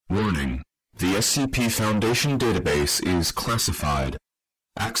Warning: the SCP Foundation database is classified.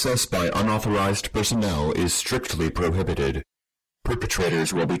 Access by unauthorized personnel is strictly prohibited.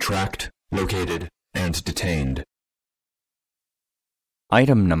 Perpetrators will be tracked, located, and detained.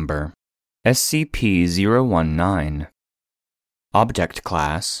 Item Number: SCP-019. Object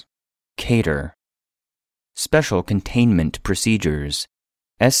Class: Cater. Special Containment Procedures: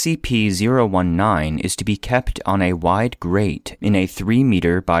 SCP-019 is to be kept on a wide grate in a 3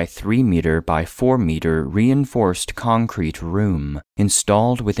 meter by 3 meter by 4 meter reinforced concrete room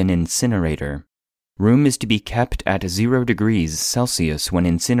installed with an incinerator. Room is to be kept at 0 degrees Celsius when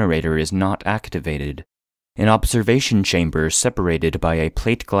incinerator is not activated. An observation chamber separated by a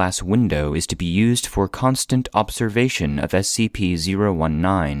plate glass window is to be used for constant observation of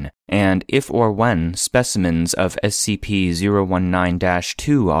SCP-019, and if or when specimens of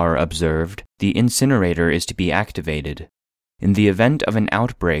SCP-019-2 are observed, the incinerator is to be activated. In the event of an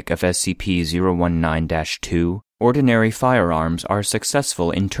outbreak of SCP-019-2, ordinary firearms are successful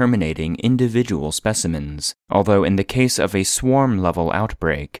in terminating individual specimens, although in the case of a swarm-level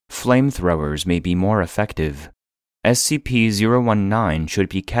outbreak, flamethrowers may be more effective. SCP-019 should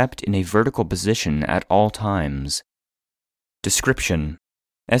be kept in a vertical position at all times. Description: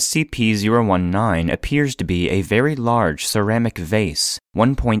 SCP-019 appears to be a very large ceramic vase,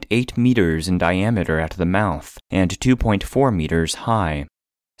 1.8 meters in diameter at the mouth and 2.4 meters high.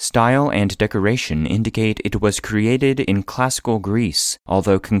 Style and decoration indicate it was created in classical Greece,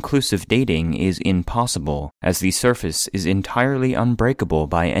 although conclusive dating is impossible, as the surface is entirely unbreakable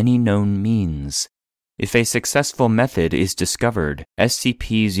by any known means. If a successful method is discovered,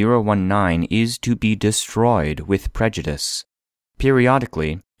 SCP-019 is to be destroyed with prejudice.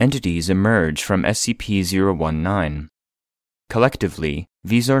 Periodically, entities emerge from SCP-019. Collectively,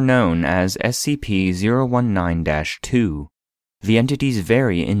 these are known as SCP-019-2. The entities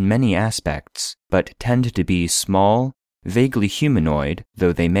vary in many aspects, but tend to be small, vaguely humanoid,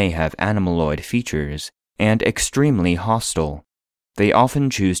 though they may have animaloid features, and extremely hostile. They often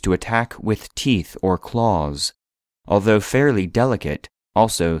choose to attack with teeth or claws. Although fairly delicate,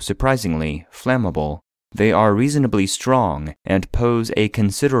 also surprisingly flammable, they are reasonably strong and pose a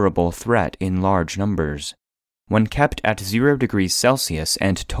considerable threat in large numbers. When kept at 0 degrees Celsius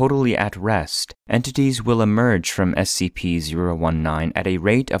and totally at rest, entities will emerge from SCP-019 at a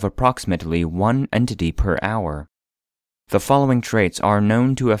rate of approximately 1 entity per hour. The following traits are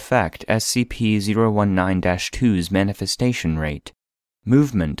known to affect SCP-019-2's manifestation rate: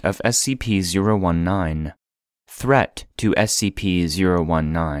 movement of SCP-019, threat to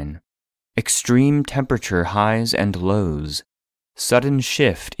SCP-019, extreme temperature highs and lows, sudden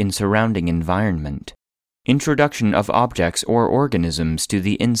shift in surrounding environment, introduction of objects or organisms to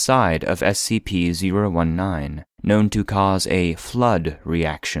the inside of SCP-019, known to cause a flood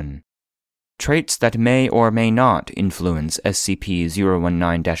reaction. Traits that may or may not influence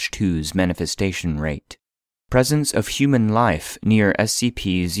SCP-019-2's manifestation rate: presence of human life near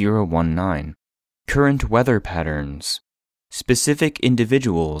SCP-019, current weather patterns, specific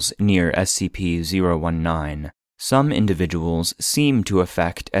individuals near SCP-019. Some individuals seem to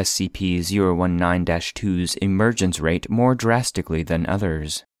affect SCP-019-2's emergence rate more drastically than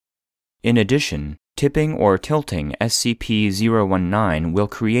others. In addition, tipping or tilting SCP-019 will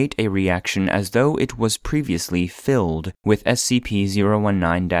create a reaction as though it was previously filled with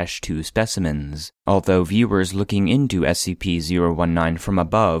SCP-019-2 specimens, although viewers looking into SCP-019 from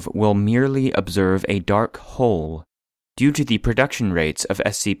above will merely observe a dark hole. Due to the production rates of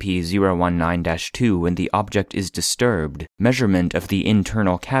SCP-019-2 when the object is disturbed, measurement of the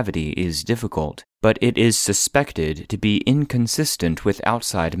internal cavity is difficult, but it is suspected to be inconsistent with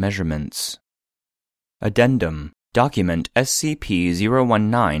outside measurements. Addendum: Document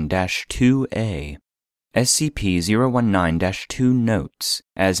SCP-019-2A. SCP-019-2 Notes,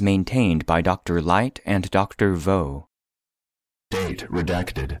 as maintained by Dr. Light and Dr. Vo. Date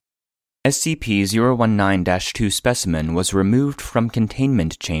redacted. SCP-019-2 specimen was removed from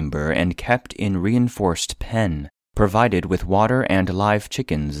containment chamber and kept in reinforced pen, provided with water and live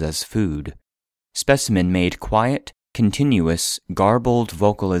chickens as food. Specimen made quiet, continuous, garbled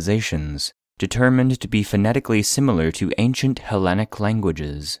vocalizations, determined to be phonetically similar to ancient Hellenic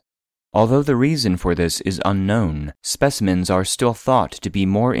languages. Although the reason for this is unknown, specimens are still thought to be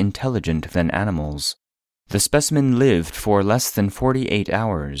more intelligent than animals. The specimen lived for less than 48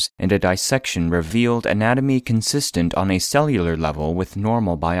 hours, and a dissection revealed anatomy consistent on a cellular level with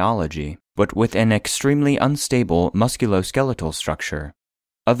normal biology, but with an extremely unstable musculoskeletal structure.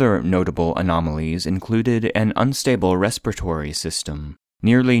 Other notable anomalies included an unstable respiratory system,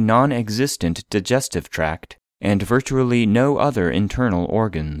 nearly non-existent digestive tract, and virtually no other internal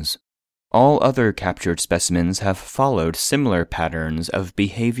organs. All other captured specimens have followed similar patterns of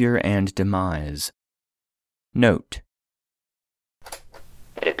behavior and demise. Note: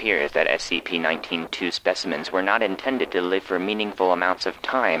 It appears that SCP-19-2 specimens were not intended to live for meaningful amounts of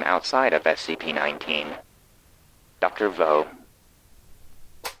time outside of SCP-19. Dr. Vo.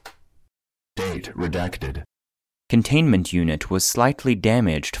 Date redacted. Containment unit was slightly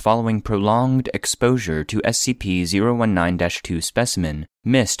damaged following prolonged exposure to SCP-019-2 specimen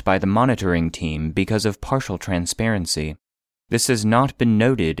missed by the monitoring team because of partial transparency. This has not been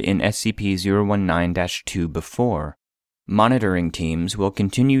noted in SCP-019-2 before. Monitoring teams will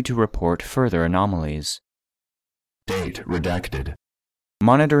continue to report further anomalies. Date redacted.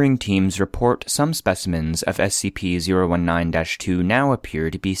 Monitoring teams report some specimens of SCP-019-2 now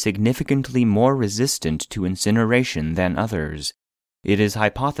appear to be significantly more resistant to incineration than others. It is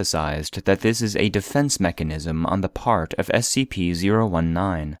hypothesized that this is a defense mechanism on the part of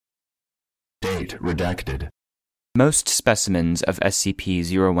SCP-019. Date redacted. Most specimens of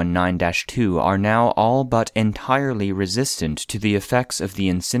SCP-019-2 are now all but entirely resistant to the effects of the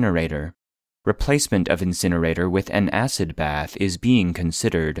incinerator. Replacement of incinerator with an acid bath is being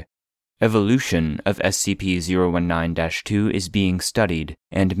considered. Evolution of SCP-019-2 is being studied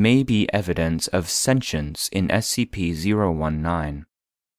and may be evidence of sentience in SCP-019.